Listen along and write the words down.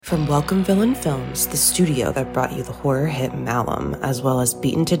From Welcome Villain Films, the studio that brought you the horror hit Malum, as well as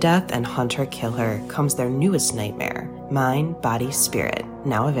Beaten to Death and Hunter Kill Her, comes their newest nightmare, Mind, Body, Spirit,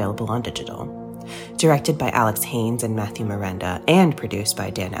 now available on digital. Directed by Alex Haynes and Matthew Miranda, and produced by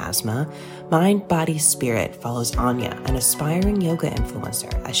Dan Asma, Mind, Body, Spirit follows Anya, an aspiring yoga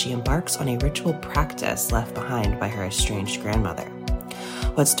influencer, as she embarks on a ritual practice left behind by her estranged grandmother.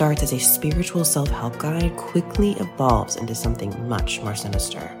 What starts as a spiritual self-help guide quickly evolves into something much more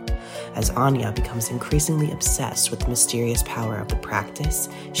sinister. As Anya becomes increasingly obsessed with the mysterious power of the practice,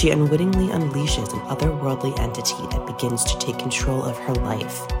 she unwittingly unleashes an otherworldly entity that begins to take control of her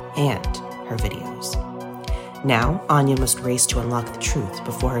life and her videos. Now, Anya must race to unlock the truth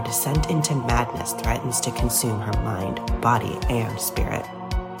before her descent into madness threatens to consume her mind, body, and spirit.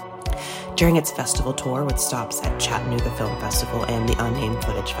 During its festival tour with stops at Chattanooga Film Festival and the Unnamed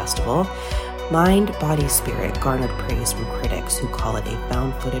Footage Festival, Mind, Body, Spirit garnered praise from critics who call it a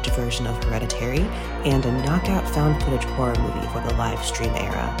found footage version of Hereditary and a knockout found footage horror movie for the live stream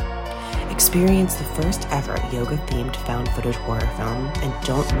era. Experience the first ever yoga-themed found footage horror film and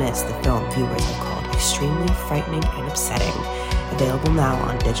don't miss the film viewers have called extremely frightening and upsetting. Available now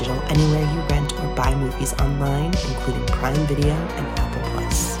on digital anywhere you rent or buy movies online, including Prime Video and Apple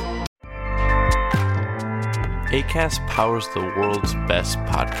Plus. Acast powers the world's best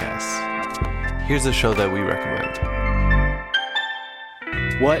podcasts. Here's a show that we recommend.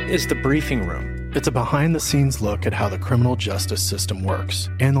 What is The Briefing Room? It's a behind-the-scenes look at how the criminal justice system works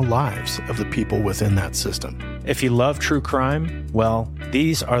and the lives of the people within that system. If you love true crime, well,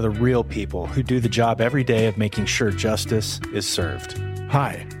 these are the real people who do the job every day of making sure justice is served.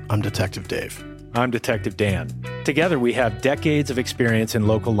 Hi, I'm Detective Dave. I'm Detective Dan. Together, we have decades of experience in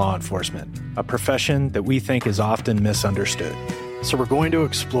local law enforcement, a profession that we think is often misunderstood. So we're going to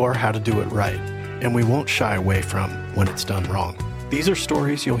explore how to do it right, and we won't shy away from when it's done wrong. These are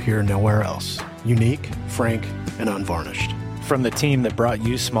stories you'll hear nowhere else. Unique, frank, and unvarnished. From the team that brought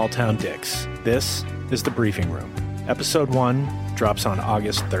you Small Town Dicks, this is The Briefing Room. Episode 1 drops on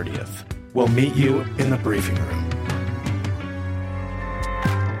August 30th. We'll meet you in the briefing room.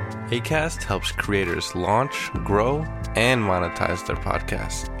 Acast helps creators launch, grow, and monetize their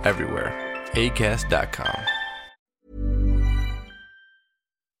podcasts everywhere. Acast.com.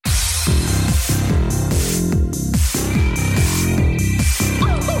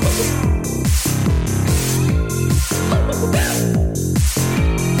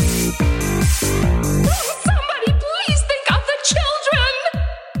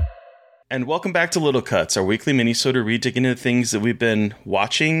 And welcome back to Little Cuts, our weekly mini-sode where we dig into the things that we've been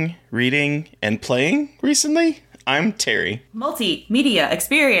watching, reading, and playing recently. I'm Terry. Multimedia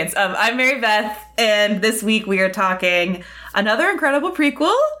experience. I'm Mary Beth, and this week we are talking another incredible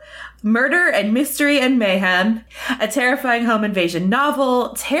prequel, Murder and Mystery and Mayhem, a terrifying home invasion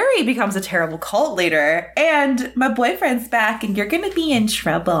novel, Terry becomes a terrible cult leader, and my boyfriend's back and you're gonna be in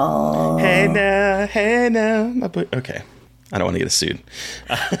trouble. Hey now, my boy. Okay. I don't want to get sued.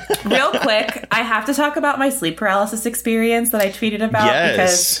 Real quick, I have to talk about my sleep paralysis experience that I tweeted about.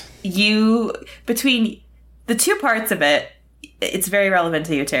 Yes. Because between the two parts of it, it's very relevant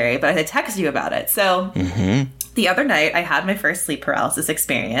to you, Terry, but I texted you about it. So the other night, I had my first sleep paralysis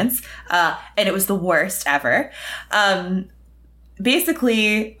experience, and it was the worst ever.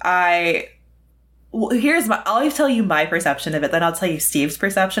 Basically, I'll tell you my perception of it, then I'll tell you Steve's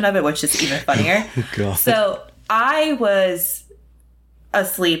perception of it, which is even funnier. Oh, God. So I was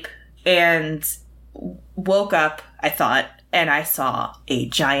asleep and woke up, I thought, and I saw a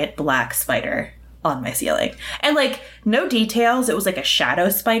giant black spider on my ceiling. And, no details. It was like a shadow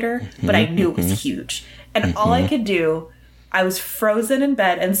spider, but I knew it was huge. And all I could do, I was frozen in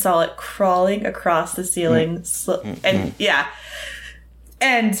bed and saw it crawling across the ceiling.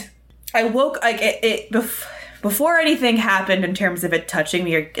 And I woke, before anything happened in terms of it touching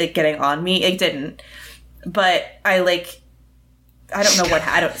me or getting on me, it didn't. But I don't know what,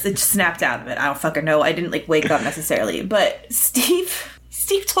 it just snapped out of it. I don't fucking know. I didn't wake up necessarily. But Steve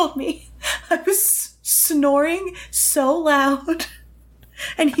told me I was snoring so loud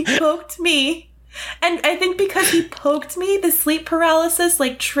and he poked me. And I think because he poked me, the sleep paralysis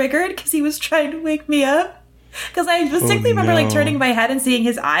triggered because he was trying to wake me up. Because I distinctly remember turning my head and seeing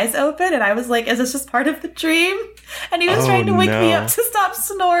his eyes open. And I was like, is this just part of the dream? And he was trying to wake me up to stop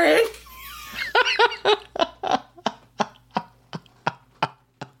snoring.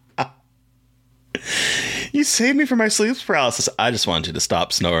 You saved me from my sleep paralysis. I just wanted you to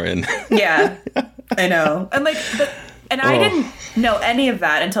stop snoring. Yeah, I know. And I didn't know any of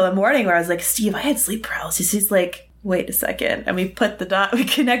that until the morning where I was like, Steve, I had sleep paralysis. He's like, wait a second. And we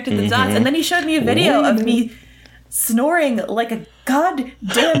connected the dots. And then he showed me a video of me snoring like a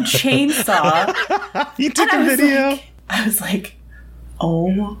goddamn chainsaw. You took a video. I was like,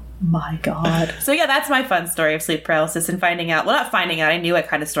 oh my God. So yeah, that's my fun story of sleep paralysis and finding out. Well, not finding out. I knew I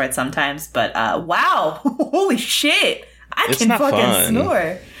kind of snored sometimes, but wow. Holy shit. I can fucking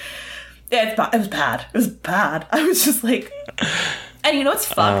snore. Yeah, it was bad. It was bad. I was just like... And you know what's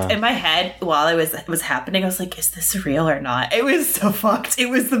fucked? In my head, while it was happening, I was like, is this real or not? It was so fucked. It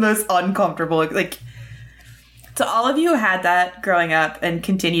was the most uncomfortable. Like, to all of you who had that growing up and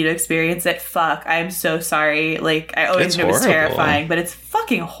continue to experience it, fuck, I'm so sorry. Like, I always knew it was terrifying, but it's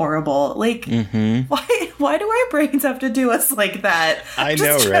fucking horrible. Like, why do our brains have to do us like that? I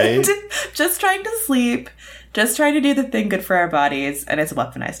know, right? Just trying to sleep, just trying to do the thing good for our bodies, and it's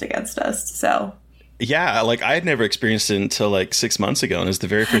weaponized against us, so... Yeah, like I had never experienced it until like 6 months ago, and it was the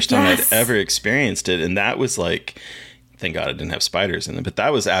very first time I'd ever experienced it, and that was like, thank God I didn't have spiders in it, but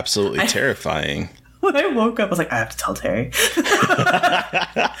that was absolutely terrifying. When I woke up, I was like, I have to tell Terry.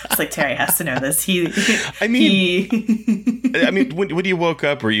 It's like, Terry has to know this. I mean, when you woke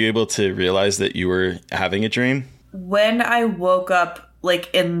up, were you able to realize that you were having a dream? When I woke up,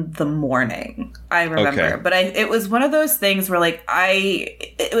 like in the morning, I remember, but it was one of those things where like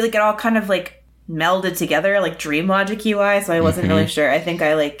it all kind of like melded together, like dream logic UI, so I wasn't really sure. I think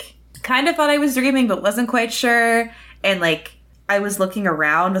I like kind of thought I was dreaming but wasn't quite sure, and like I was looking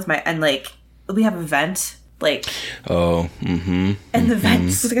around with and like we have a vent, like and the vent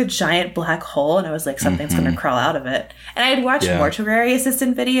was like a giant black hole, and I was like, something's gonna crawl out of it. And I had watched mortuary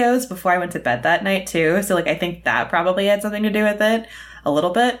assistant videos before I went to bed that night too, so like I think that probably had something to do with it a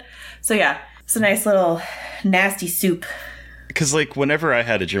little bit. So yeah, it's a nice little nasty soup. Because, like, whenever I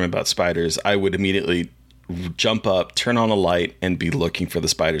had a dream about spiders, I would immediately jump up, turn on a light, and be looking for the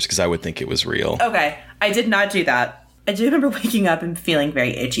spiders because I would think it was real. Okay, I did not do that. I do remember waking up and feeling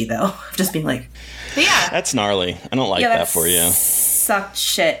very itchy, though. Just being like, but yeah. That's gnarly. I don't like that for you. Sucked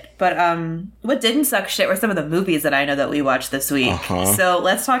shit. But what didn't suck shit were some of the movies that I know that we watched this week. So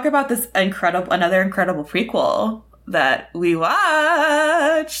let's talk about this another incredible prequel that we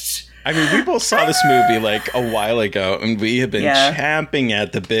watched. I mean, we both saw this movie like a while ago, and we have been champing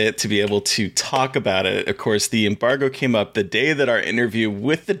at the bit to be able to talk about it. Of course, the embargo came up the day that our interview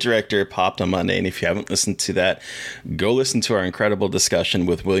with the director popped on Monday. And if you haven't listened to that, go listen to our incredible discussion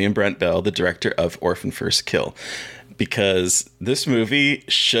with William Brent Bell, the director of Orphan First Kill. Because this movie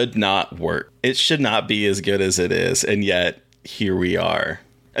should not work. It should not be as good as it is. And yet, here we are.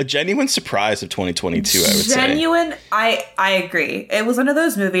 A genuine surprise of 2022, I would say. I agree. It was one of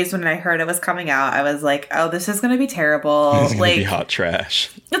those movies when I heard it was coming out, I was like, oh, this is going to be terrible. It's going to be hot trash.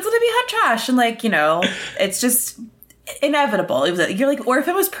 It's going to be hot trash. And like, you know, it's just inevitable. It was, you're like,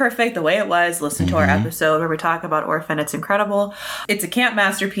 Orphan was perfect the way it was. Listen to our episode where we talk about Orphan. It's incredible. It's a camp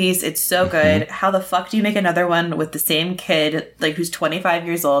masterpiece. It's so good. How the fuck do you make another one with the same kid, like who's 25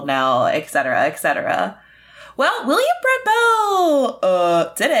 years old now, et cetera, et cetera? Well, William Brent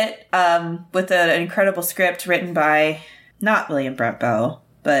Bell did it with an incredible script written by not William Brent Bell,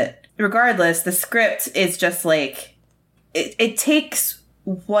 but regardless, the script is just like it takes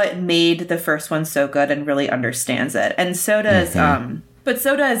what made the first one so good and really understands it, and so does but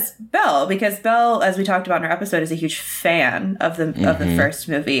so does Bell, because Bell, as we talked about in our episode, is a huge fan of the first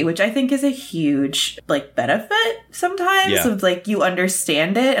movie, which I think is a huge like benefit sometimes of like you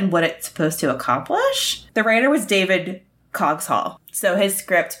understand it and what it's supposed to accomplish. The writer was David Cogshall, so his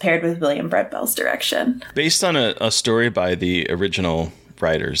script paired with William Brent Bell's direction, based on a story by the original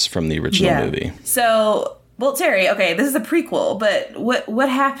writers from the original movie. So. Well, Terry, okay, this is a prequel, but what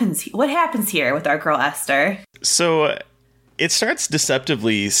happens? What happens here with our girl Esther? So it starts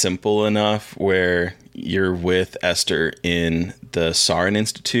deceptively simple enough where you're with Esther in the Sarin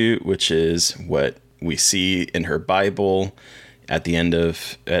Institute, which is what we see in her Bible at the end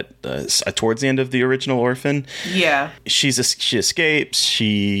of towards the end of the original Orphan. Yeah, she escapes.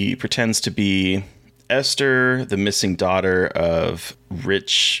 She pretends to be Esther, the missing daughter of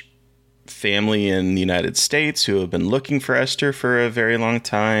rich family in the United States who have been looking for Esther for a very long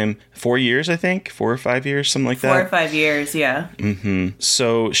time. 4 years, I think. 4 or 5 years, something like that. 4 or 5 years, yeah.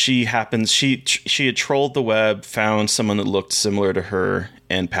 So she had trolled the web, found someone that looked similar to her,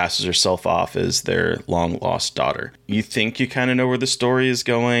 and passes herself off as their long-lost daughter. You think you kind of know where the story is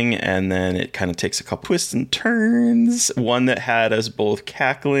going, and then it kind of takes a couple twists and turns. One that had us both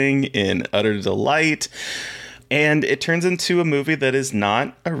cackling in utter delight. And it turns into a movie that is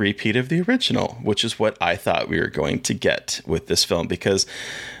not a repeat of the original, which is what I thought we were going to get with this film. Because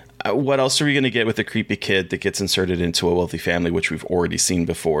what else are we going to get with a creepy kid that gets inserted into a wealthy family, which we've already seen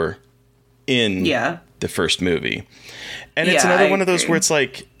before in the first movie. And it's another one of those where it's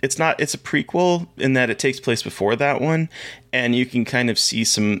like, it's a prequel in that it takes place before that one. And you can kind of see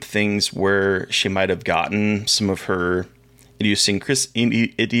some things where she might have gotten some of her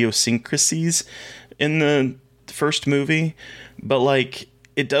idiosyncrasies in the first movie. But like,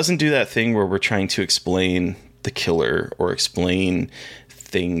 it doesn't do that thing where we're trying to explain the killer or explain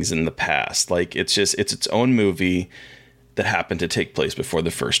things in the past. Like, it's its own movie that happened to take place before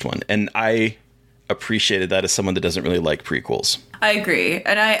the first one. And I appreciated that as someone that doesn't really like prequels. I agree.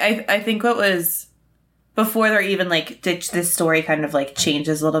 And I think what was before they're even like this story kind of like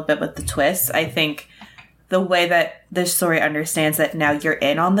changes a little bit with the twists. I think the way that this story understands that now you're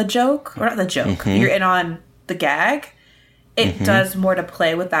in on the joke, or not the joke, you're in on the gag. It does more to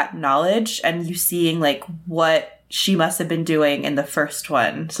play with that knowledge and you seeing like what she must have been doing in the first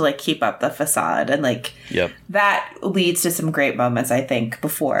one to like keep up the facade, and like that leads to some great moments, I think,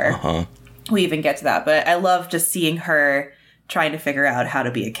 before we even get to that. But I love just seeing her trying to figure out how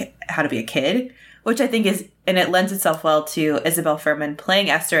to be a kid, which I think is, and it lends itself well to Isabel Fuhrman playing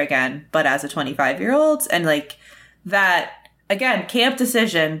Esther again, but as a 25-year-old, and like that again, camp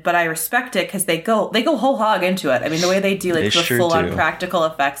decision, but I respect it because they go whole hog into it. I mean, the way they do like the full on practical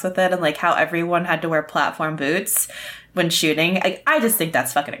effects with it, and like how everyone had to wear platform boots when shooting. I just think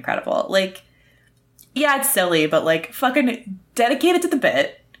that's fucking incredible. Like, yeah, it's silly, but like fucking dedicated to the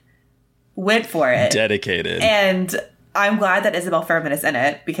bit. Went for it. Dedicated. And I'm glad that Isabel Fuhrman is in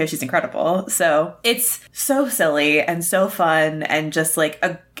it because she's incredible. So it's so silly and so fun, and just like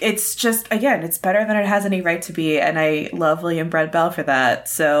it's just, again, it's better than it has any right to be. And I love William Brett Bell for that.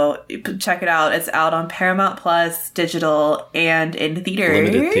 So check it out. It's out on Paramount Plus, digital, and in theaters.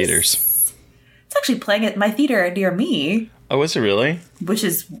 Limited theaters. It's actually playing at my theater near me. Oh, is it really? Which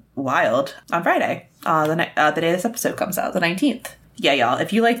is wild. On Friday, the day this episode comes out, the 19th. Yeah, y'all,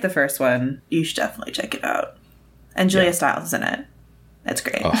 if you liked the first one, you should definitely check it out. And Julia Stiles is in it. That's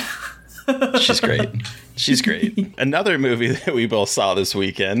great. Oh, she's great. She's great. Another movie that we both saw this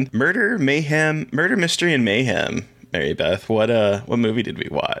weekend, Murder, Mystery, and Mayhem. Mary Beth, what movie did we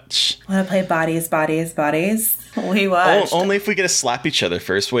watch? Want to play Bodies? We watched. Only if we get to slap each other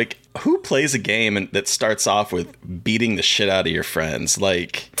first. Like, who plays a game that starts off with beating the shit out of your friends?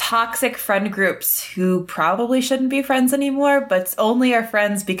 Like, toxic friend groups who probably shouldn't be friends anymore, but only are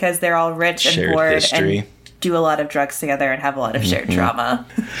friends because they're all rich and bored history. And do a lot of drugs together and have a lot of shared trauma.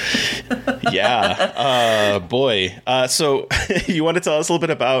 Yeah. Boy. So you want to tell us a little bit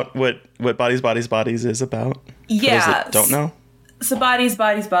about what Bodies is about? Yeah. For those that don't know? So Bodies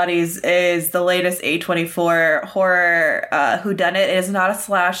is the latest A24 horror whodunit. It is not a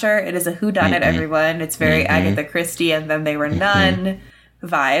slasher. It is a whodunit, everyone. It's very Agatha Christie and Then They Were None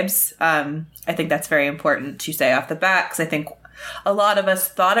vibes. I think that's very important to say off the bat, because I think a lot of us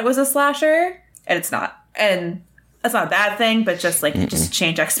thought it was a slasher, and it's not. And that's not a bad thing, but just like just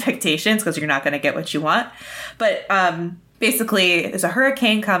change expectations, because you're not going to get what you want. But basically, there's a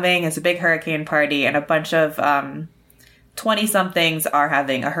hurricane coming. It's a big hurricane party, and a bunch of 20-somethings are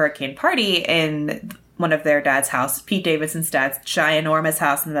having a hurricane party in one of their dad's house, Pete Davidson's dad's ginormous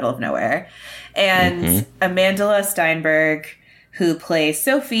house in the middle of nowhere. And Amandla Steinberg, who plays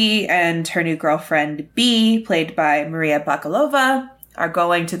Sophie, and her new girlfriend, B, played by Maria Bakalova, are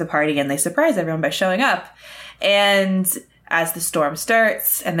going to the party, and they surprise everyone by showing up. And as the storm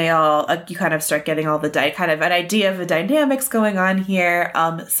starts, and they all, you kind of start getting all the kind of an idea of the dynamics going on here.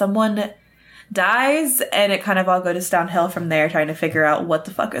 Someone dies, and it kind of all goes downhill from there, trying to figure out what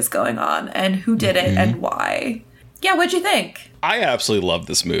the fuck is going on and who did it and why. Yeah, what'd you think? I absolutely loved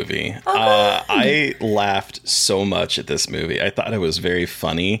this movie. I laughed so much at this movie. I thought it was very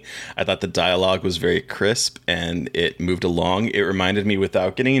funny. I thought the dialogue was very crisp, and it moved along. It reminded me,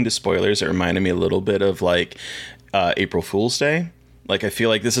 without getting into spoilers, it reminded me a little bit of like April Fool's Day. Like, I feel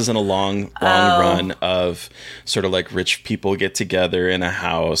like this isn't a long run of sort of like rich people get together in a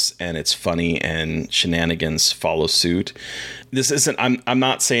house and it's funny and shenanigans follow suit. This isn't, I'm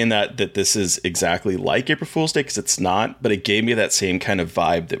not saying that this is exactly like April Fool's Day, because it's not, but it gave me that same kind of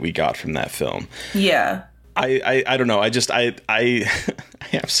vibe that we got from that film. Yeah. I don't know. I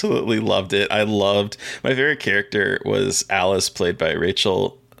absolutely loved it. I loved, my favorite character was Alice, played by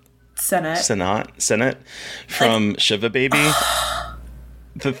Rachel Sennott from Shiva Baby.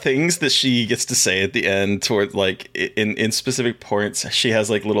 The things that she gets to say at the end, toward like in specific points, she has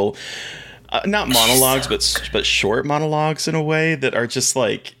like little not monologues, but short monologues in a way that are just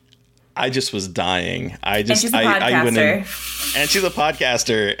like, I just was dying. I went in, and she's a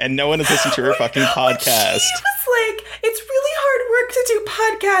podcaster, and no one has listened to her fucking podcast. She was like, it's really hard work to do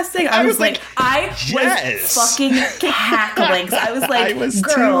podcasting. I was like, was fucking cackling. I was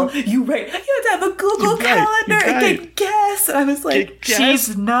like, girl, you right. You have to have a Google Calendar and get guests. And I was like,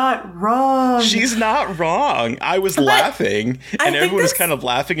 she's not wrong. She's not wrong. I was laughing, and everyone was kind of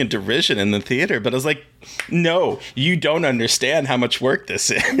laughing in derision in the theater. But I was like, no, you don't understand how much work this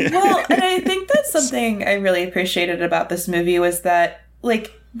is. Well, and I think that's something I really appreciated about this movie was that,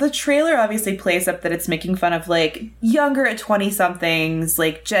 like, the trailer obviously plays up that it's making fun of, like, younger 20-somethings,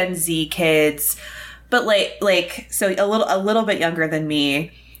 like, Gen Z kids, but, like so a little bit younger than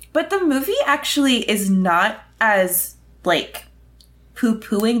me. But the movie actually is not as, like,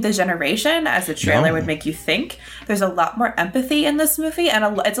 poo-pooing the generation as the trailer would make you think. There's a lot more empathy in this movie,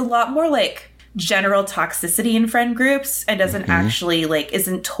 and it's a lot more, like, general toxicity in friend groups, and doesn't actually, like,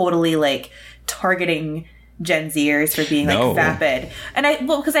 isn't totally, like, targeting Gen Zers for being like vapid. And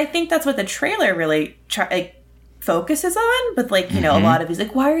because I think that's what the trailer really focuses on, but like, you know, a lot of these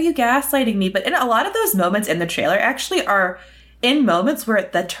like, why are you gaslighting me? But in a lot of those moments in the trailer actually are in moments where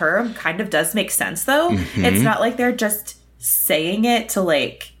the term kind of does make sense though. It's not like they're just saying it to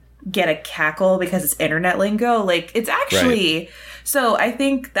like get a cackle because it's internet lingo. Like it's actually so I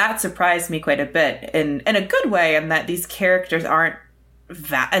think that surprised me quite a bit in a good way, and that these characters aren't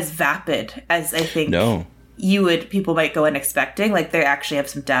as vapid as I think people might go in expecting. Like they actually have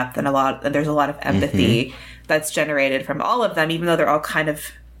some depth and there's a lot of empathy that's generated from all of them, even though they're all kind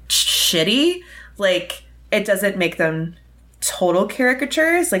of shitty. Like it doesn't make them total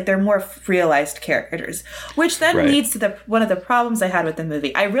caricatures. Like they're more realized characters, which then leads to one of the problems I had with the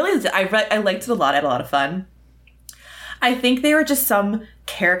movie. I liked it a lot. I had a lot of fun. I think they were just some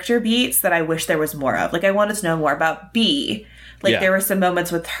character beats that I wish there was more of. Like I wanted to know more about B. Like, there were some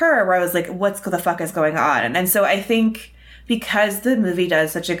moments with her where I was like, what the fuck is going on? And so I think because the movie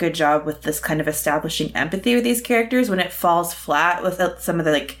does such a good job with this kind of establishing empathy with these characters, when it falls flat with some of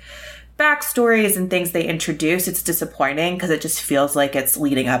the, like, backstories and things they introduce, it's disappointing because it just feels like it's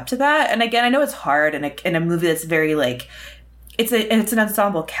leading up to that. And again, I know it's hard in a movie that's very, like, it's an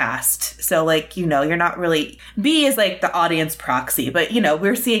ensemble cast. So, like, you know, you're not really... B is, like, the audience proxy, but, you know,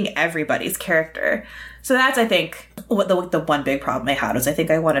 we're seeing everybody's character. So that's, I think, what the one big problem I had was I think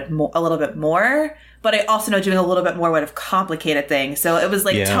I wanted a little bit more, but I also know doing a little bit more would have complicated things. So it was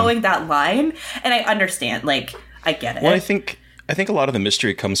like towing that line, and I understand, like, I get it. Well, I think a lot of the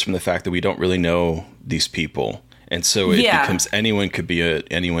mystery comes from the fact that we don't really know these people. And so it becomes it could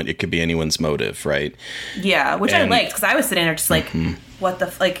be anyone's motive, right? Yeah, which I liked, because I was sitting there just like, what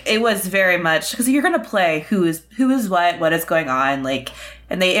the... Like, it was very much... Because you're going to play who is what is going on, like,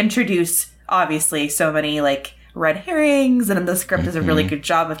 and they introduce... obviously so many like red herrings, and the script does a really good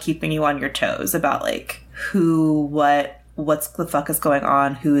job of keeping you on your toes about like what's the fuck is going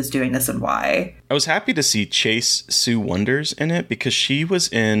on, who is doing this and why. I was happy to see Chase Sue Wonders in it because she was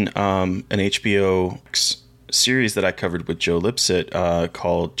in an HBO series that I covered with Joe Lipsett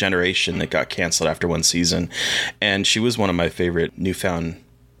called Generation that got canceled after one season, and she was one of my favorite newfound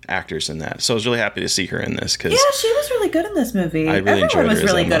actors in that. So I was really happy to see her in this because she was really good in this movie. Everyone was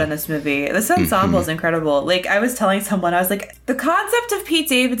really good in this movie. This ensemble is incredible. Like I was telling someone, I was like, the concept of Pete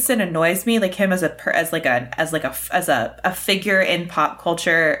Davidson annoys me, like him as a figure in pop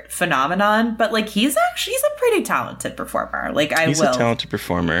culture phenomenon. But like he's a pretty talented performer. Like he's a talented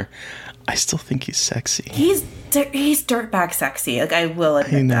performer. I still think he's sexy. He's dirtbag sexy. Like I will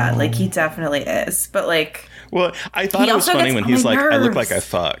admit that. Like he definitely is. But like. Well, I thought it was funny when he's like, nerves. I look like I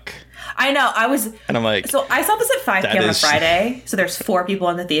fuck. I know. And I'm like... So I saw this at 5 p.m. on Friday. So there's 4 people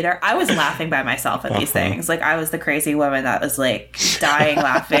in the theater. I was laughing by myself at these things. Like, I was the crazy woman that was, like, dying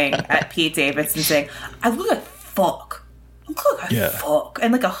laughing at Pete Davidson saying, I look like fuck. I look like fuck.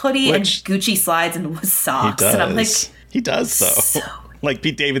 And, like, a hoodie and Gucci slides and socks. And I'm like... He does, though. So, like,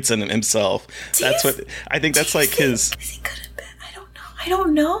 Pete Davidson himself. I think that's, like, his... Is he good at bed? I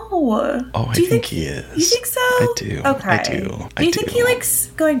don't know. Oh, I think he is. You think so? I do. Okay. I do. Do you think he likes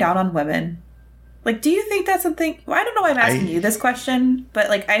going down on women? Like, do you think that's something... Well, I don't know why I'm asking you this question, but,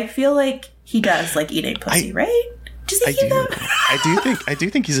 like, I feel like he does like eating pussy, right? I do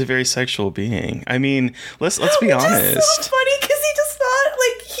think he's a very sexual being. I mean, let's be honest. It's so funny because he does not,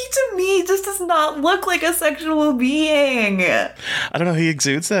 like, he to me just does not look like a sexual being. I don't know. He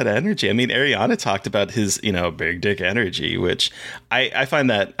exudes that energy. I mean, Ariana talked about his, big dick energy, which I find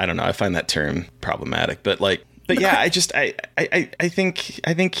that, I don't know, I find that term problematic, but yeah, I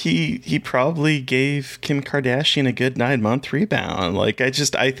think he probably gave Kim Kardashian a good 9-month rebound.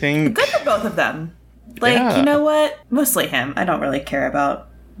 I think good for both of them. You know what? Mostly him. I don't really care about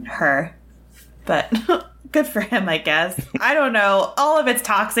her, but good for him, I guess. I don't know. All of it's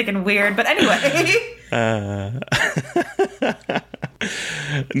toxic and weird, but anyway.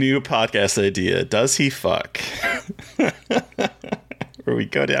 New podcast idea. Does he fuck? Where we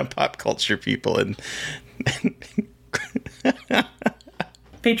go down pop culture people and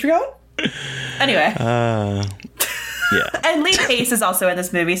Patreon? Anyway. Yeah. And Lee Pace is also in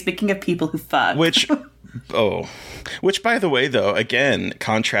this movie, speaking of people who fuck. Which, by the way, though, again,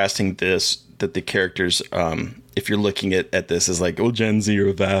 contrasting this, that the characters, if you're looking at this as like, oh, Gen Z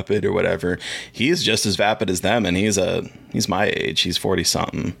or vapid or whatever, he is just as vapid as them, and he's my age. He's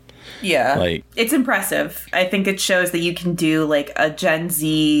 40-something. Yeah. Like, it's impressive. I think it shows that you can do, like, a Gen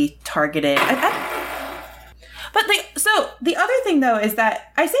Z targeted... But, so, the other thing, though, is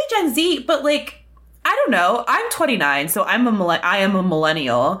that I say Gen Z, but, like, I don't know. I'm 29, so I am a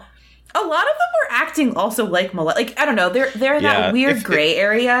millennial. A lot of them were acting also like like, I don't know. They're in that weird gray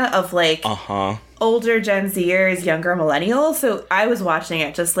area of, like, older Gen Zers, younger millennials. So I was watching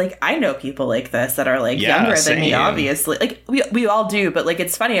it just, like, I know people like this that are, like, younger than me, obviously. Like, we all do, but, like,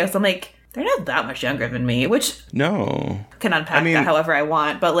 it's funny. I'm like, they're not that much younger than me, which... No. Can unpack that however I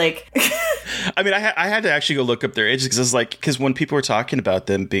want, but, like... I mean, I had to actually go look up their ages because it's like, because when people were talking about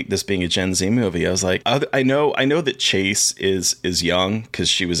this being a Gen Z movie, I was like, I know that Chase is young because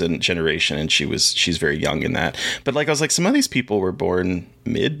she was in Generation and she's very young in that. But like, I was like, some of these people were born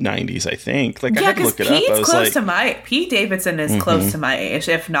mid 90s, I think. Like, I had to look it up. I was like, Pete Davidson is close to my age,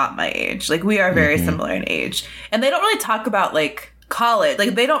 if not my age. Like, we are very similar in age, and they don't really talk about like college.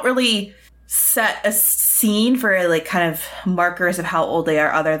 Like, they don't really set a scene for like kind of markers of how old they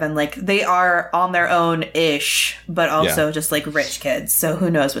are, other than like they are on their own ish, but also just like rich kids. So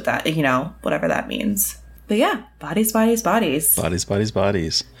who knows what that, whatever that means. But yeah, bodies.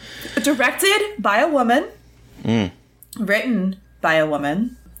 Directed by a woman, written by a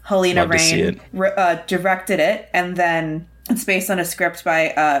woman. Helena Rain directed it, and then it's based on a script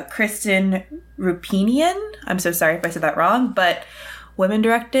by Kristen Rupinian. I'm so sorry if I said that wrong, but women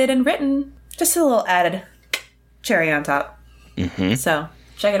directed and written. Just a little added cherry on top. So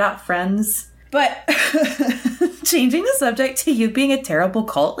check it out, friends. But changing the subject to you being a terrible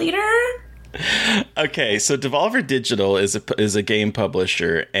cult leader. Okay, so Devolver Digital is a game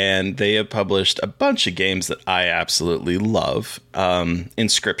publisher, and they have published a bunch of games that I absolutely love.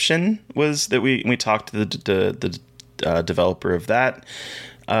 Inscription was that we talked to the developer of that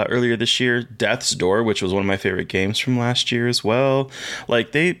earlier this year. Death's Door, which was one of my favorite games from last year as well.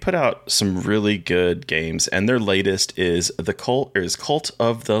 Like, they put out some really good games, and their latest is Cult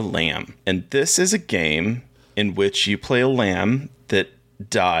of the Lamb. And this is a game in which you play a lamb that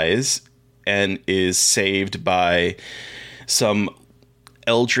dies and is saved by some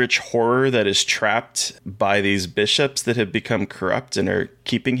eldritch horror that is trapped by these bishops that have become corrupt and are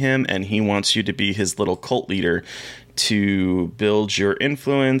keeping him, and he wants you to be his little cult leader to build your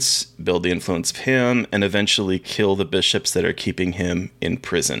influence, build the influence of him, and eventually kill the bishops that are keeping him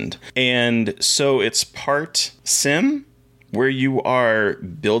imprisoned. And so it's part sim, where you are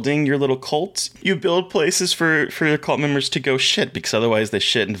building your little cult. You build places for your cult members to go shit, because otherwise they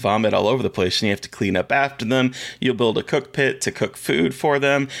shit and vomit all over the place and you have to clean up after them. You'll build a cook pit to cook food for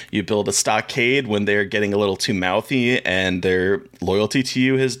them. You build a stockade when they're getting a little too mouthy and their loyalty to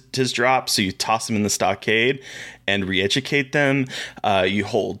you has dropped, so you toss them in the stockade and re-educate them. You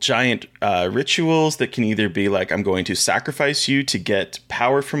hold giant rituals that can either be like, I'm going to sacrifice you to get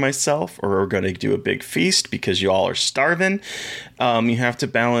power for myself, or we're going to do a big feast because you all are starving. You have to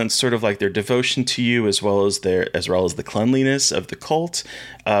balance sort of like their devotion to you as well as the cleanliness of the cult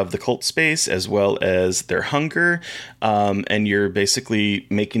space, as well as their hunger. And you're basically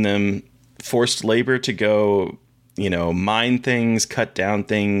making them forced labor to go, mine things, cut down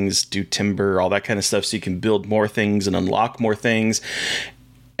things, do timber, all that kind of stuff, so you can build more things and unlock more things.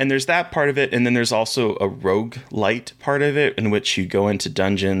 And there's that part of it, and then there's also a roguelite part of it, in which you go into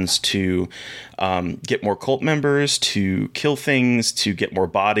dungeons to get more cult members, to kill things, to get more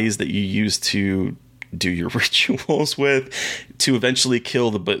bodies that you use to do your rituals with, to eventually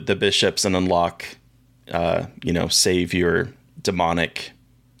kill the bishops and unlock, save your demonic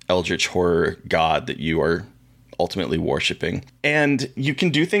eldritch horror god that you are ultimately worshipping. And you can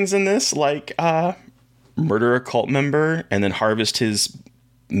do things in this like murder a cult member and then harvest his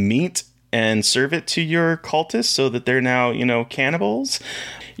meat and serve it to your cultists so that they're now, cannibals.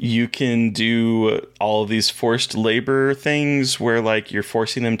 You can do all of these forced labor things where like you're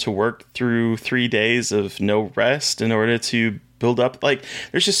forcing them to work through 3 days of no rest in order to build up. Like,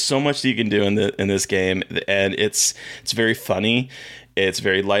 there's just so much that you can do in this game, and it's very funny. It's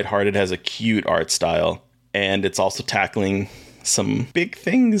very lighthearted, has a cute art style. And it's also tackling some big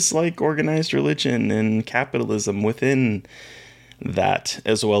things like organized religion and capitalism within that,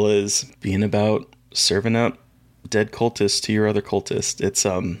 as well as being about serving up dead cultist to your other cultist. It's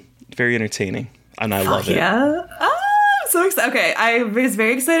very entertaining, and I love it. Yeah. I'm so excited. Okay, I was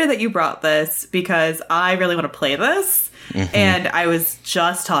very excited that you brought this because I really want to play this. Mm-hmm. And I was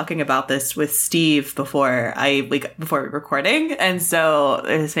just talking about this with Steve before we're recording, and so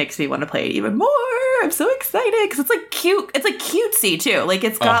this makes me want to play it even more. I'm so excited because it's like cute. It's like cutesy too. Like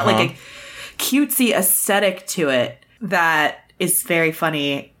it's got like a cutesy aesthetic to it that is very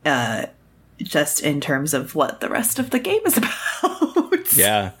funny. Just in terms of what the rest of the game is about.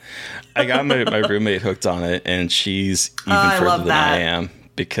 Yeah, I got my roommate hooked on it, and she's even further than I am.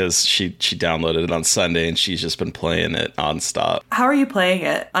 Because she downloaded it on Sunday and she's just been playing it nonstop. How are you playing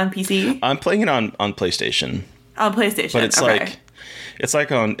it? On PC? I'm playing it on PlayStation. On PlayStation, but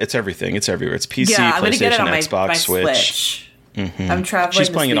it's everything. It's everywhere. It's PC, PlayStation, Xbox, my Switch. Mm-hmm. I'm traveling. She's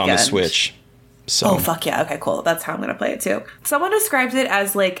playing it on the Switch. So. Oh fuck yeah! Okay, cool. That's how I'm gonna play it too. Someone describes it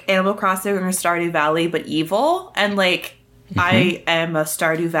as like Animal Crossing or Stardew Valley, but evil. And like, I am a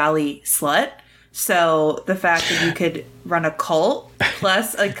Stardew Valley slut. So the fact that you could run a cult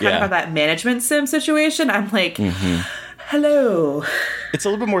plus like kind of have that management sim situation, I'm like, hello. It's a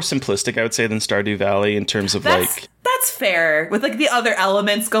little bit more simplistic, I would say, than Stardew Valley in terms of that's fair with like the other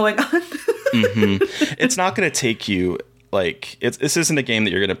elements going on. It's not going to take you this isn't a game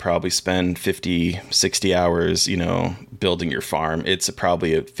that you're going to probably spend 50, 60 hours, building your farm. It's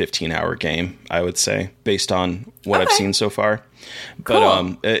probably a 15-hour game, I would say, based on what I've seen so far.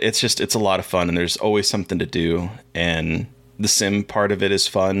 Cool. But it's a lot of fun, and there's always something to do. And the sim part of it is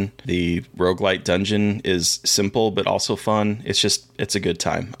fun. The roguelite dungeon is simple, but also fun. It's a good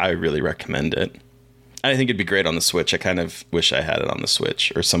time. I really recommend it. I think it'd be great on the Switch. I kind of wish I had it on the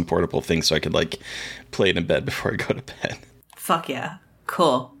Switch or some portable thing so I could play it in bed before I go to bed. Fuck yeah.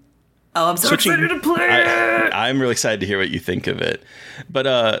 Cool. Oh, I'm so excited to play it! I'm really excited to hear what you think of it.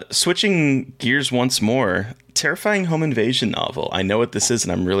 But switching gears once more, terrifying home invasion novel. I know what this is,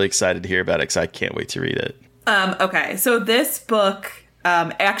 and I'm really excited to hear about it because I can't wait to read it. Okay, so this book...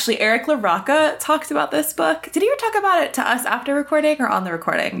 actually, Eric LaRocca talked about this book. Did he ever talk about it to us after recording or on the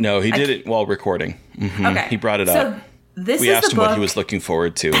recording? No, he did it while recording. Mm-hmm. Okay. He brought it up. We asked him what he was looking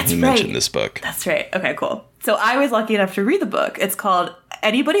forward to, and he mentioned this book. That's right. Okay, cool. So I was lucky enough to read the book. It's called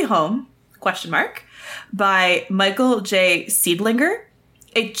Anybody Home? ? By Michael J. Seidlinger.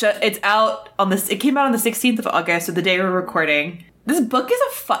 It's out on this. It came out on the 16th of August, so the day we're recording. This book is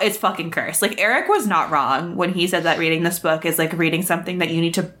it's fucking cursed. Like, Eric was not wrong when he said that reading this book is like reading something that you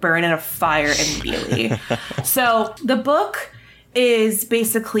need to burn in a fire immediately. So the book is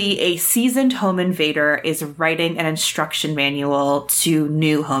basically a seasoned home invader is writing an instruction manual to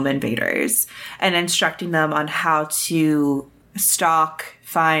new home invaders and instructing them on how to stalk,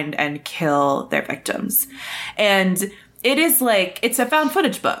 find, and kill their victims. And it is it's a found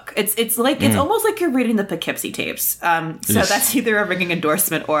footage book. It's almost like you're reading the Poughkeepsie tapes. So that's either a ringing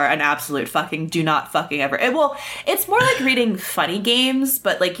endorsement or an absolute fucking do not fucking ever. It's more like reading funny games,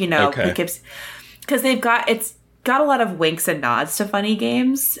 but Poughkeepsie, because it's got a lot of winks and nods to funny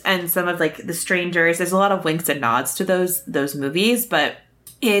games, and some of The Strangers. There's a lot of winks and nods to those movies, but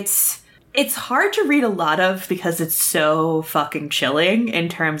it's hard to read a lot of because it's so fucking chilling in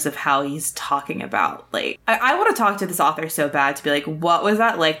terms of how he's talking about, I want to talk to this author so bad to be like, what was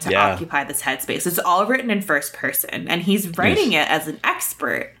that like to occupy this headspace? It's all written in first person, and he's writing it as an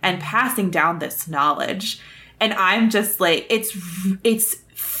expert and passing down this knowledge. And I'm just it's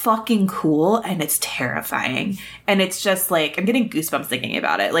fucking cool, and it's terrifying. And it's just I'm getting goosebumps thinking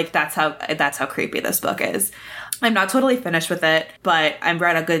about it. That's how creepy this book is. I'm not totally finished with it, but I've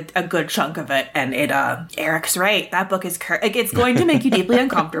read a good chunk of it, and Eric's right. That book is it's going to make you deeply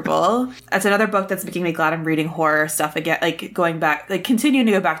uncomfortable. That's another book that's making me glad I'm reading horror stuff again, continuing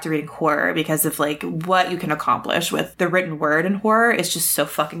to go back to reading horror because of what you can accomplish with the written word in horror is just so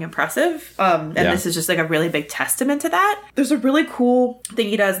fucking impressive. This is just a really big testament to that. There's a really cool thing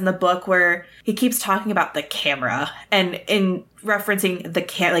he does in the book where he keeps talking about the camera, and in referencing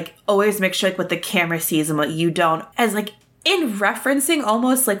the always make sure what the camera sees and what you don't, as in referencing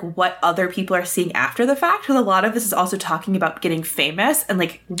almost what other people are seeing after the fact, because a lot of this is also talking about getting famous and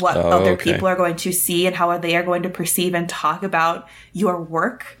what other people are going to see and how they are going to perceive and talk about your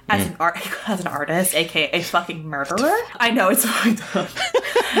work as an artist, aka a fucking murderer. I know, it's fucked up.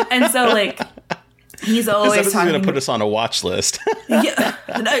 And so he's always this is going to put us on a watch list. Yeah,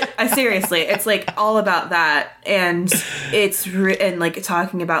 seriously, it's all about that, and it's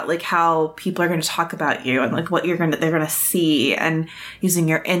talking about how people are going to talk about you and what they're going to see, and using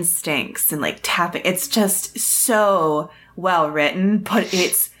your instincts and tapping. It's just so well written, but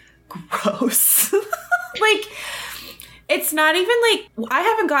it's gross. It's not even like, I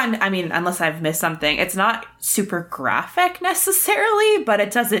haven't gotten, I mean, unless I've missed something, it's not super graphic necessarily, but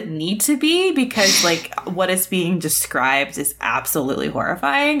it doesn't need to be, because like what is being described is absolutely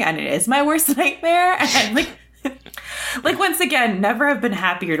horrifying, and it is my worst nightmare. And like once again, never have been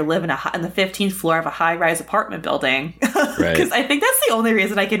happier to live in the 15th floor of a high-rise apartment building. Because I think that's the only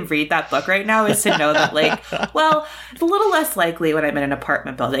reason I can read that book right now, is to know that, like, well, it's a little less likely when I'm in an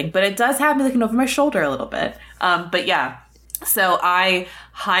apartment building, but it does have me looking over my shoulder a little bit. But yeah, so I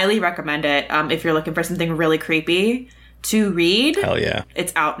highly recommend it if you're looking for something really creepy to read. Hell yeah.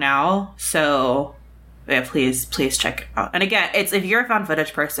 It's out now, so yeah, please check it out. And again, it's, if you're a found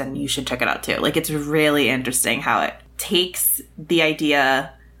footage person, you should check it out too. Like, it's really interesting how it takes the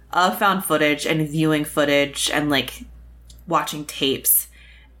idea of found footage and viewing footage and like watching tapes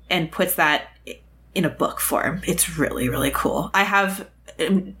and puts that in a book form. It's really, really cool. I have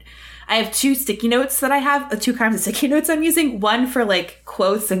two sticky notes that I have, two kinds of sticky notes I'm using. One for like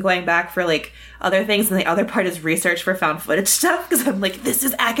quotes and going back for like other things, and the other part is research for found footage stuff, because I'm like, this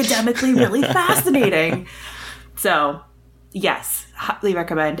is academically really fascinating. So yes, highly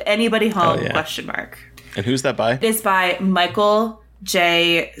recommend. Anybody home? ? And who's that by? It is by Michael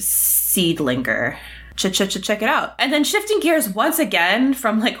J. Seidlinger. Check it out. And then shifting gears once again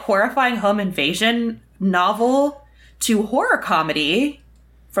from like horrifying home invasion novel to horror comedy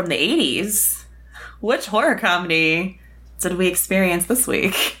from the 80s. Which horror comedy did we experience this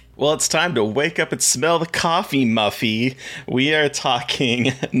week? Well, it's time to wake up and smell the coffee, Muffy. We are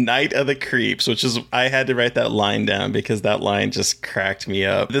talking Night of the Creeps, which is, I had to write that line down because that line just cracked me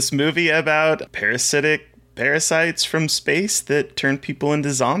up. This movie about parasites from space that turn people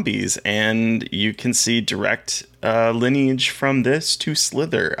into zombies, and you can see direct lineage from this to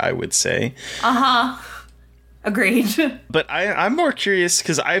Slither, I would say. Agreed. But I'm more curious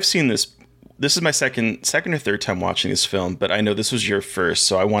because I've seen this. This is my second or third time watching this film, but I know this was your first,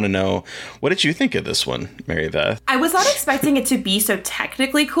 so I want to know, what did you think of this one, Mary Beth? I was not expecting it to be so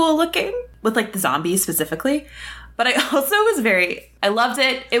technically cool looking, with like the zombies specifically, but I also I loved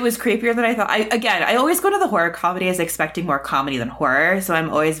it. It was creepier than I thought. I always go to the horror comedy as expecting more comedy than horror, so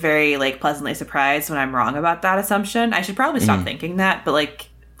I'm always very like pleasantly surprised when I'm wrong about that assumption. I should probably stop thinking that, but like,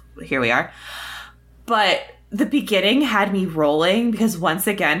 here we are. But the beginning had me rolling, because once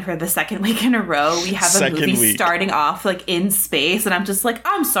again, for the second week in a row, we have a movie starting off like in space, and I'm just like,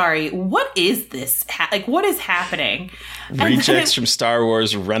 I'm sorry, what is this? What is happening? Rejects from Star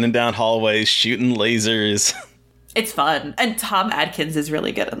Wars running down hallways, shooting lasers. It's fun, and Tom Atkins is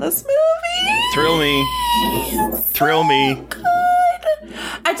really good in this movie. Thrill me. Good.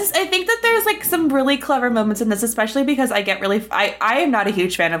 I think that there's like some really clever moments in this, especially because I am not a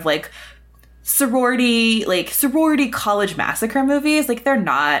huge fan of like sorority college massacre movies. Like, they're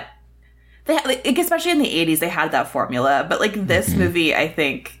not, especially in the 80s they had that formula, but like this movie I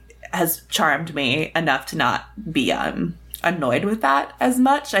think has charmed me enough to not be annoyed with that as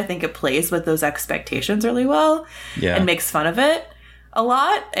much. I think it plays with those expectations really well, and makes fun of it a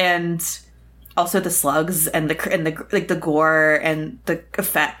lot, and also the slugs and the gore and the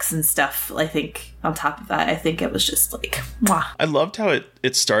effects and stuff. I think on top of that, I think it was just like, mwah. I loved how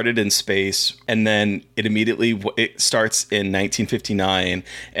it started in space, and then it starts in 1959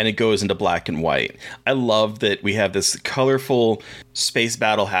 and it goes into black and white. I love that we have this colorful space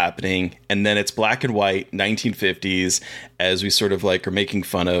battle happening, and then it's black and white 1950s, as we sort of like are making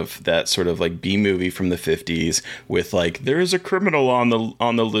fun of that sort of like B movie from the 50s with like, there is a criminal on the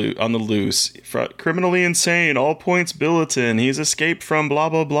loose, criminally insane, all points bulletin, he's escaped from blah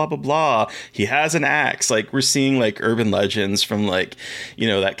blah blah blah blah, he has an axe. Like, we're seeing like urban legends from like, you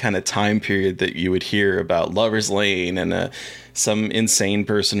know, that kind of time period that you would hear about Lover's Lane and some insane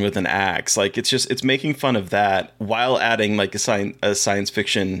person with an axe. Like, it's making fun of that while adding like a science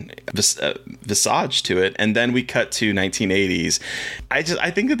fiction visage to it. And then we cut to 1980s.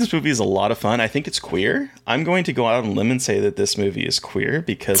 I think that this movie is a lot of fun. I think it's queer. I'm going to go out on a limb and say that this movie is queer,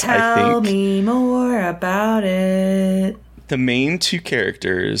 because Tell me more about it. The main two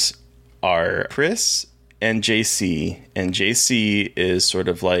characters are Chris and JC, and JC is sort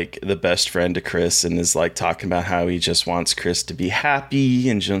of like the best friend to Chris, and is like talking about how he just wants Chris to be happy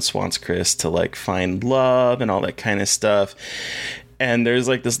and just wants Chris to like find love and all that kind of stuff. And there's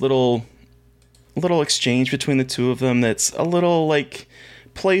like this little exchange between the two of them that's a little like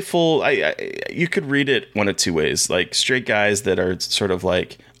playful. You could read it one of two ways, like straight guys that are sort of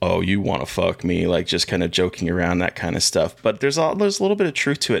like, oh, you want to fuck me, like just kind of joking around, that kind of stuff. But there's a little bit of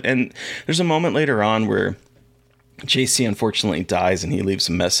truth to it. And there's a moment later on where JC unfortunately dies, and he leaves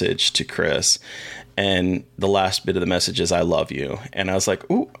a message to Chris. And the last bit of the message is, I love you. And I was like,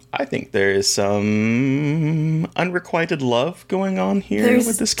 ooh, I think there is some unrequited love going on here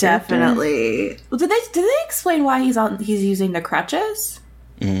with this character. Definitely. Well, did they explain why he's using the crutches?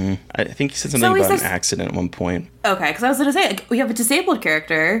 I think he said something about an accident at one point. Okay, because I was going to say, like, we have a disabled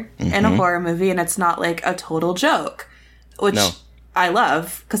character in a horror movie, and it's not, like, a total joke. Which I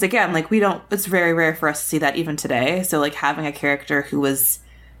love. Because, again, like, it's very rare for us to see that even today. So, like, having a character who was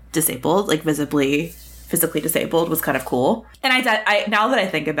disabled, like physically disabled, was kind of cool. And I now that I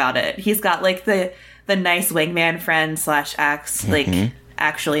think about it, he's got like the nice wingman friend / acts like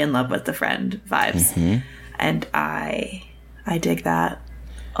actually in love with the friend vibes, and I dig that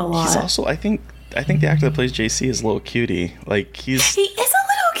a lot. He's also I think the actor that plays JC is a little cutie. Like he is a little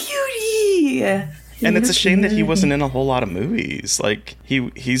cutie. And it's a shame that he wasn't in a whole lot of movies. Like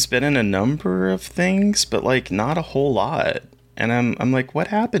he's been in a number of things, but like not a whole lot. And I'm like, what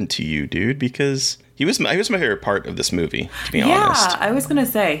happened to you, dude? Because he was my favorite part of this movie, to be honest. Yeah, I was going to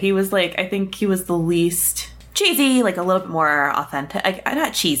say, he was like, I think he was the least cheesy, like a little bit more authentic. Like,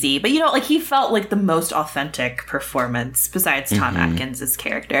 not cheesy, but, you know, like he felt like the most authentic performance besides Tom Atkins'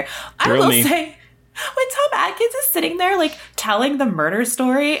 character. I will say, when Tom Atkins is sitting there, like, telling the murder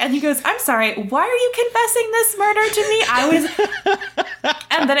story, and he goes, I'm sorry, why are you confessing this murder to me?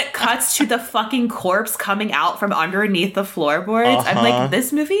 And then it cuts to the fucking corpse coming out from underneath the floorboards. I'm like,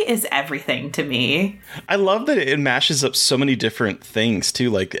 this movie is everything to me. I love that it mashes up so many different things, too.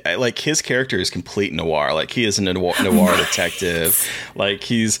 Like his character is complete noir. Like, he is a noir detective. Like,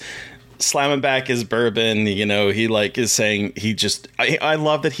 he's slamming back his bourbon, you know, he like is saying I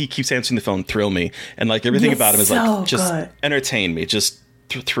love that he keeps answering the phone, thrill me, and like everything about him is like just entertain me, just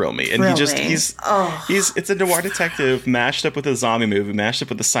thrill me, and he's it's a noir detective mashed up with a zombie movie, mashed up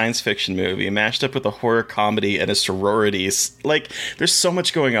with a science fiction movie, mashed up with a horror comedy and a sororities. Like, there's so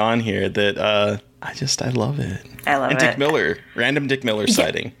much going on here that I love it. I love it. And Dick Miller, random Dick Miller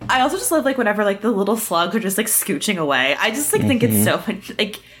sighting. I also just love like whenever like the little slugs are just like scooching away. I just like think it's so much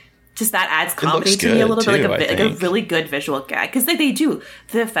like. Just that adds comedy to me a little bit, like a really good visual gag, because they do.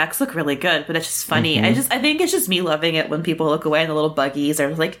 The effects look really good, but it's just funny. I think it's just me loving it when people look away and the little buggies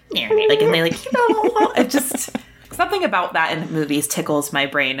are like and they like, you know, it just something about that in movies tickles my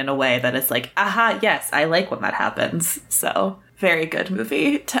brain in a way that it's like, aha, yes, I like when that happens. So very good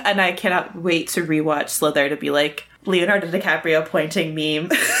movie, and I cannot wait to rewatch Slither to be like Leonardo DiCaprio pointing meme.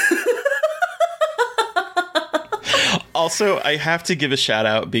 Also, I have to give a shout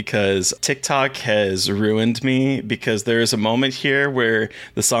out because TikTok has ruined me, because there is a moment here where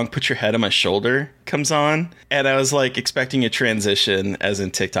the song Put Your Head on My Shoulder comes on, and I was like expecting a transition as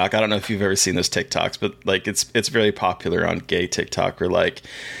in TikTok. I don't know if you've ever seen those TikToks, but like it's very popular on gay TikTok, where like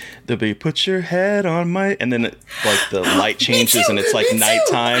there'll be put your head on my, and then like the light changes and it's like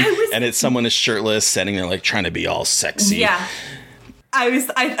nighttime and it's someone is shirtless standing there like trying to be all sexy. Yeah.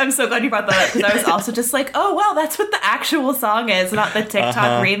 I'm so glad you brought that up, because I was also just like, oh, wow, that's what the actual song is, not the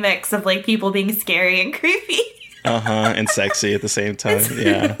TikTok remix of like people being scary and creepy. And sexy at the same time.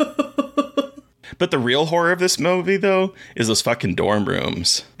 Yeah. But the real horror of this movie, though, is those fucking dorm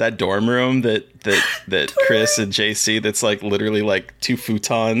rooms. That dorm room that Chris and JC, that's like literally like 2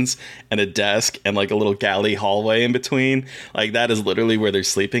 futons and a desk and like a little galley hallway in between. Like, that is literally where they're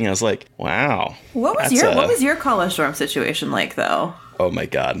sleeping. I was like, wow. What was your college dorm situation like, though? Oh my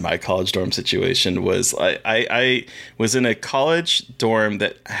God, my college dorm situation was I was in a college dorm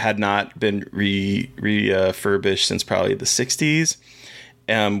that had not been refurbished since probably the 60s.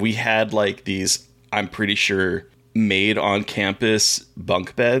 We had like these, I'm pretty sure, made on campus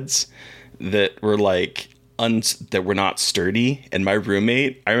bunk beds that were like that were not sturdy. And my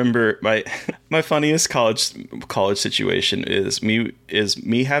roommate, I remember my funniest college situation is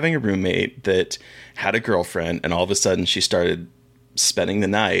me having a roommate that had a girlfriend, and all of a sudden she started spending the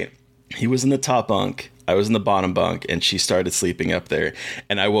night. He was in the top bunk, I was in the bottom bunk, and she started sleeping up there.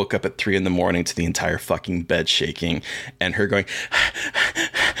 And I woke up at 3 a.m. to the entire fucking bed shaking and her going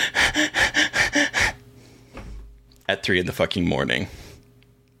at 3 a.m.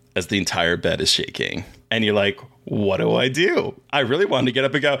 as the entire bed is shaking. And you're like, what do? I really wanted to get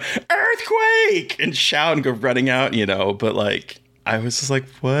up and go, earthquake, and shout and go running out, you know, but like, I was just like,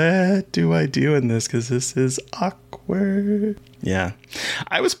 what do I do in this? Because this is awkward. Yeah.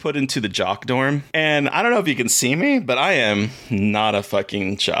 I was put into the jock dorm, and I don't know if you can see me, but I am not a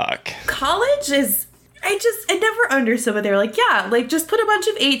fucking jock. College is, I never understood what they were like, yeah, like just put a bunch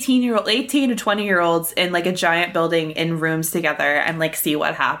of 18 to 20-year-olds in like a giant building in rooms together and like see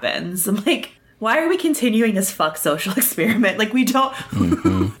what happens. I'm like, why are we continuing this fuck social experiment? Like, we don't.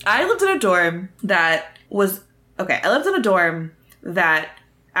 I lived in a dorm that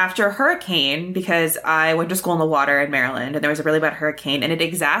after a hurricane, because I went to school in the water in Maryland, and there was a really bad hurricane, and it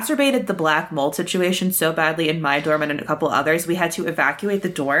exacerbated the black mold situation so badly in my dorm and in a couple others, we had to evacuate the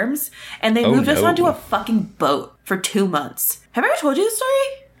dorms, and they moved us onto a fucking boat for 2 months. Have I ever told you this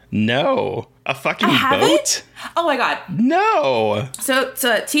story? No. A fucking boat? Oh my God. No. So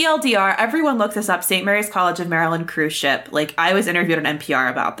TLDR, everyone look this up, St. Mary's College of Maryland cruise ship. Like, I was interviewed on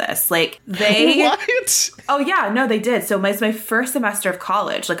NPR about this. Like, they... What? Oh yeah, no, they did. So it's my first semester of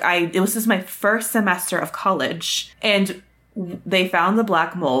college. Like, this is my first semester of college. And they found the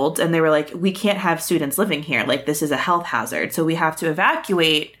black mold, and they were like, we can't have students living here. Like, this is a health hazard. So we have to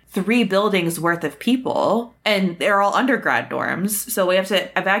evacuate 3 buildings worth of people, and they're all undergrad dorms. So we have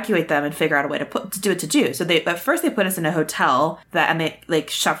to evacuate them and figure out a way to do it. So at first they put us in a hotel and they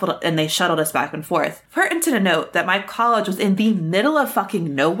shuttled us back and forth. Important to note that my college was in the middle of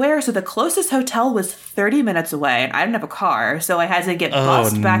fucking nowhere. So the closest hotel was 30 minutes away, and I didn't have a car. So I had to get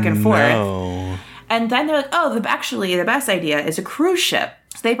bused back and forth. And then they're like, actually the best idea is a cruise ship.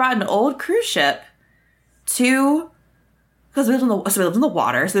 So they brought an old cruise ship because we lived in the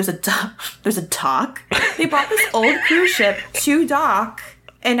water, so there's a dock. They brought this old cruise ship to dock,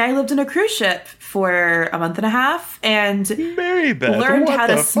 and I lived in a cruise ship for a month and a half, and learned how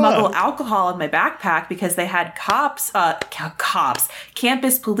to smuggle alcohol in my backpack because they had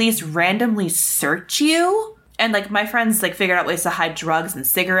campus police randomly search you. And, like, my friends, like, figured out ways to hide drugs and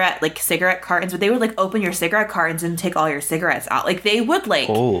cigarette cartons, but they would, like, open your cigarette cartons and take all your cigarettes out. Like, they would, like,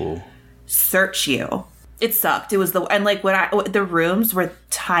 search you. It sucked. It was the rooms were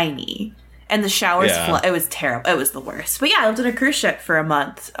tiny, and the showers, it was terrible. It was the worst. But yeah, I lived in a cruise ship for a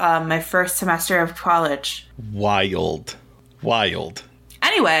month. My first semester of college. Wild.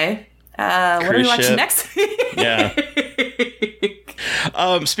 Anyway, what are we watching next week? Yeah.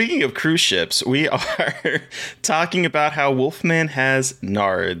 Speaking of cruise ships, we are talking about how Wolfman has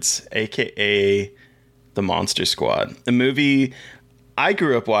Nards, aka the Monster Squad, a movie I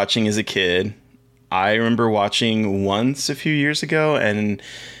grew up watching as a kid. I remember watching once a few years ago and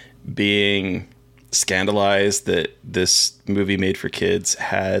being scandalized that this movie made for kids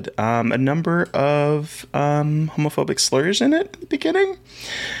had a number of homophobic slurs in it at the beginning.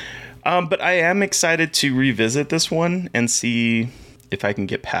 But I am excited to revisit this one and see if I can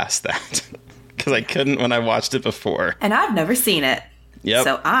get past that, because I couldn't when I watched it before. And I've never seen it. Yep.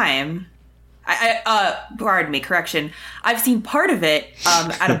 So pardon me, correction. I've seen part of it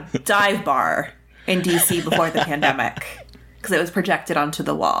at a dive bar in DC before the pandemic, because it was projected onto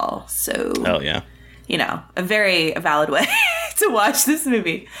the wall. So, hell yeah. You know, a very valid way to watch this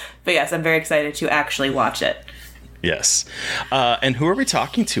movie. But yes, I'm very excited to actually watch it. Yes. And who are we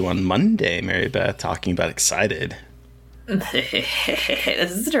talking to on Monday, Mary Beth, talking about excited? This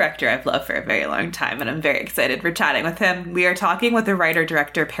is a director I've loved for a very long time, and I'm very excited for chatting with him. We are talking with the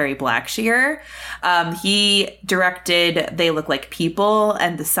writer-director Perry Blackshear. He directed They Look Like People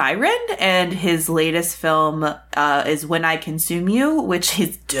and The Siren, and his latest film is When I Consume You, which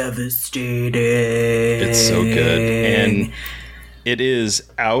is devastating. It's so good. And it is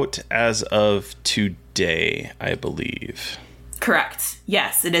out as of today, I believe. Correct.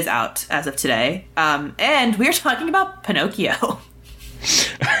 Yes, it is out as of today. And we're talking about Pinocchio.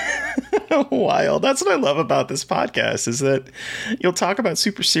 Wild. That's what I love about this podcast, is that you'll talk about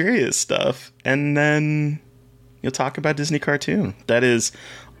super serious stuff, and then you'll talk about Disney cartoon. That is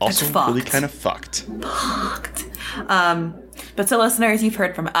also really kind of fucked. But so listeners, you've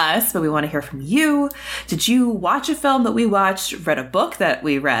heard from us, but we want to hear from you. Did you watch a film that we watched, read a book that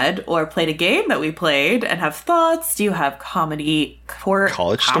we read, or played a game that we played and have thoughts? Do you have comedy, horror,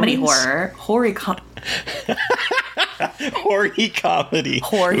 college comedy, stories? hoary comedy?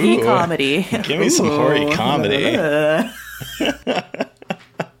 Give me some hoary comedy.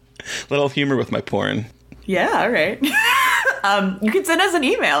 Little humor with my porn. Yeah, all right. You can send us an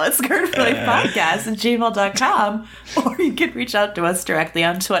email at skirtflagpodcast@gmail.com, or you can reach out to us directly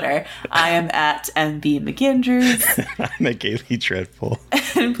on Twitter. I am at MB McAndrews. I'm at Gaily Dreadful.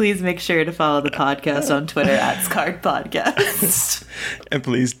 And please make sure to follow the podcast on Twitter at Scarred Podcast. And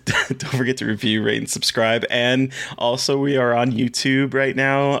please don't forget to review, rate, and subscribe. And also, we are on YouTube right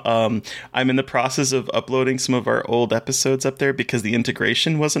now. I'm in the process of uploading some of our old episodes up there because the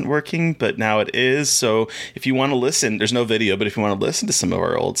integration wasn't working, but now it is. So if you want to listen, there's no video, but if you want to listen to some of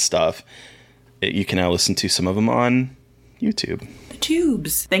our old stuff, you can now listen to some of them on YouTube. The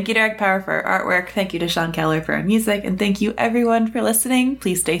tubes. Thank you to Eric Power for our artwork. Thank you to Sean Keller for our music. And thank you everyone for listening.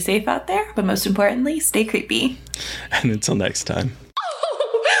 Please stay safe out there, but most importantly, stay creepy. And until next time.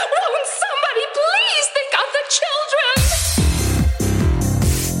 Won't somebody please think of the children?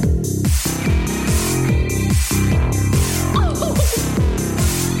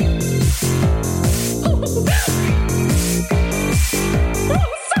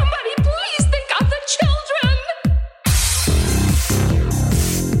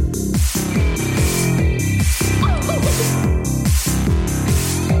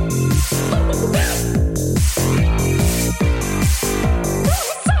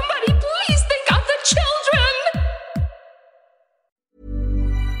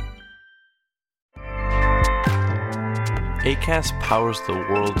 Acast powers the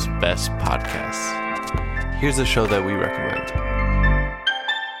world's best podcasts. Here's a show that we recommend.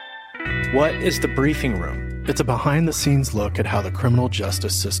 What is The Briefing Room? It's a behind-the-scenes look at how the criminal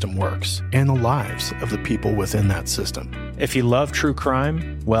justice system works and the lives of the people within that system. If you love true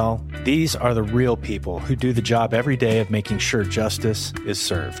crime, well, these are the real people who do the job every day of making sure justice is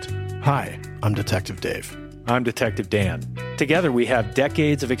served. Hi, I'm Detective Dave. I'm Detective Dan. Together, we have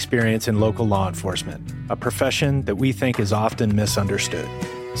decades of experience in local law enforcement, a profession that we think is often misunderstood.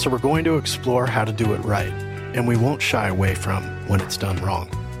 So we're going to explore how to do it right, and we won't shy away from when it's done wrong.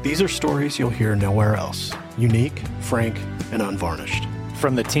 These are stories you'll hear nowhere else. Unique, frank, and unvarnished.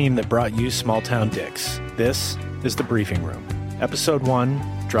 From the team that brought you Small Town Dicks, this is The Briefing Room. Episode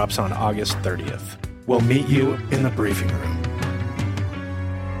 1 drops on August 30th. We'll meet you in the briefing room.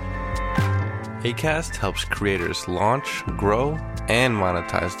 Acast helps creators launch, grow, and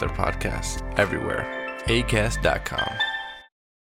monetize their podcasts everywhere. Acast.com.